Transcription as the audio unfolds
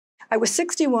I was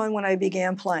 61 when I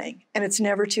began playing, and it's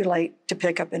never too late to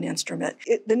pick up an instrument.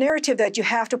 The narrative that you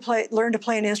have to learn to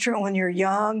play an instrument when you're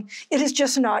young, it is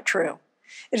just not true.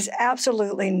 It is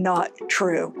absolutely not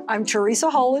true. I'm Teresa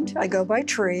Holland. I go by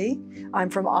Tree. I'm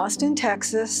from Austin,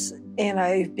 Texas, and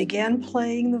I began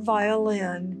playing the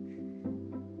violin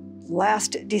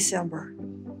last December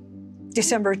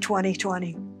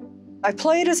 2020. I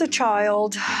played as a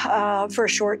child for a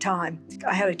short time.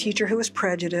 I had a teacher who was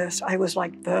prejudiced. I was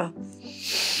like the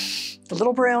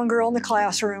little brown girl in the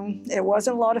classroom. It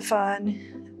wasn't a lot of fun.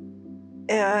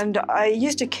 And I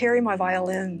used to carry my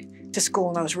violin to school,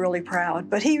 and I was really proud.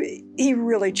 But he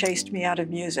really chased me out of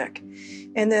music.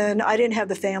 And then I didn't have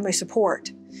the family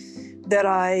support that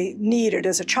I needed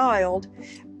as a child.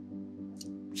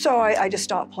 So I just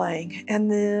stopped playing. And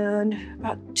then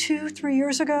about 2-3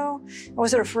 years ago, I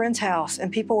was at a friend's house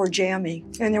and people were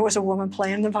jamming, and there was a woman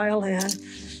playing the violin. I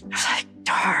was like,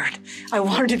 darn, I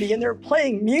wanted to be in there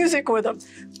playing music with them,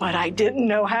 but I didn't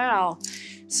know how,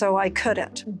 so I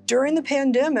couldn't. During the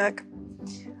pandemic,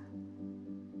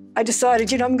 I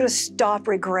decided, I'm gonna stop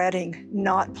regretting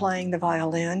not playing the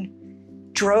violin.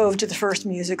 Drove to the first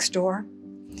music store,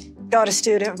 got a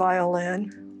student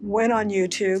violin, went on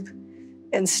YouTube,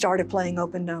 and started playing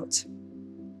open notes.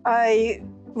 I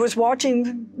was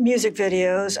watching music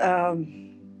videos,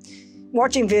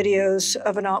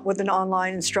 with an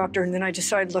online instructor, and then I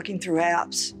decided looking through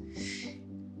apps.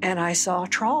 And I saw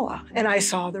Trala, and I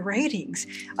saw the ratings.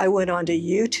 I went onto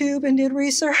YouTube and did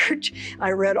research.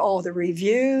 I read all the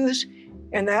reviews,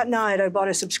 and that night I bought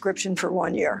a subscription for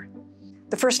 1 year.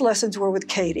 The first lessons were with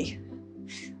Katie.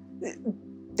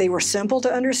 They were simple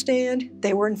to understand,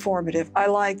 they were informative. I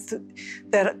liked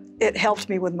that it helped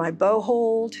me with my bow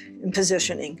hold and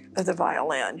positioning of the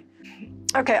violin.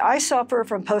 Okay, I suffer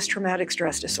from post-traumatic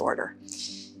stress disorder.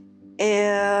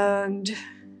 And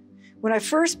when I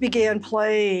first began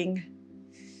playing,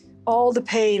 all the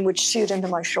pain would shoot into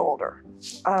my shoulder.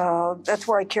 That's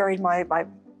where I carried my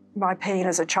pain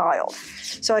as a child.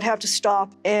 So I'd have to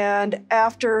stop, and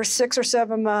after 6 or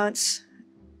 7 months,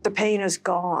 the pain is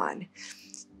gone.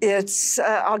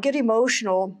 I'll get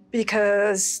emotional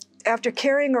because after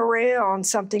carrying around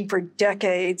something for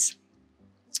decades,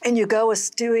 and you go as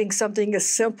doing something as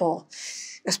simple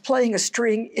as playing a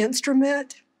string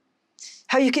instrument,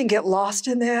 how you can get lost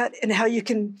in that and how you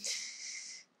can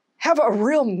have a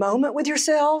real moment with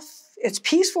yourself. It's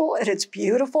peaceful and it's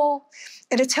beautiful,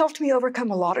 and it's helped me overcome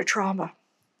a lot of trauma.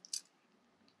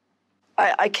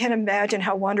 I can't imagine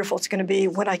how wonderful it's going to be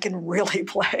when I can really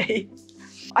play.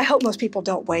 I hope most people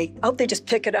don't wait. I hope they just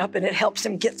pick it up and it helps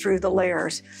them get through the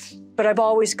layers. But I've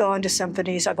always gone to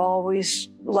symphonies. I've always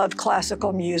loved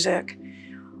classical music.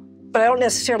 But I don't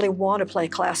necessarily want to play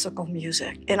classical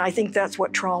music. And I think that's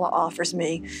what Trala offers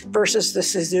me versus the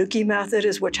Suzuki method,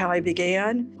 is how I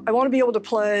began. I want to be able to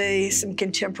play some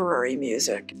contemporary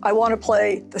music. I want to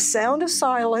play The Sound of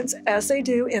Silence as they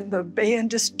do in the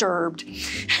band Disturbed.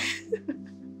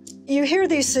 You hear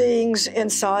these things in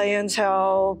science,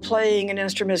 how playing an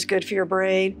instrument is good for your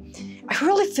brain. I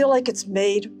really feel like it's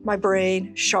made my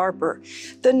brain sharper.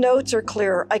 The notes are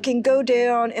clearer. I can go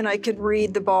down and I can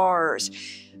read the bars.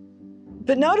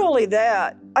 But not only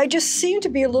that, I just seem to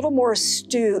be a little more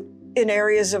astute in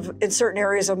certain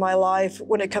areas of my life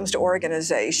when it comes to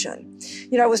organization.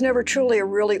 I was never truly a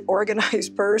really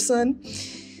organized person.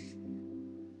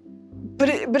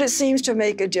 But it seems to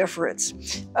make a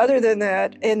difference. Other than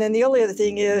that, and then the only other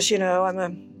thing is,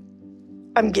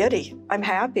 I'm giddy, I'm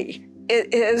happy.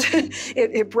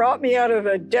 It brought me out of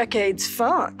a decade's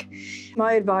funk.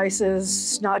 My advice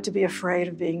is not to be afraid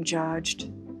of being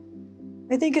judged.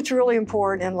 I think it's really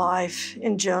important in life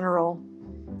in general.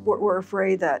 We're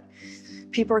afraid that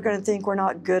people are going to think we're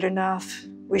not good enough.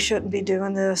 We shouldn't be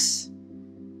doing this.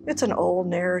 It's an old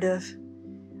narrative.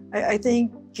 I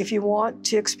think if you want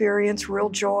to experience real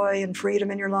joy and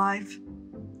freedom in your life,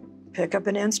 pick up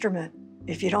an instrument.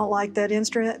 If you don't like that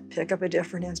instrument, pick up a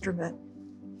different instrument.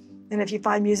 And if you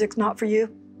find music's not for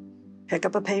you, pick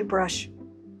up a paintbrush,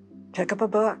 pick up a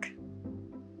book.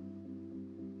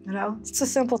 It's the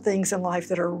simple things in life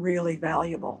that are really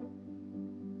valuable.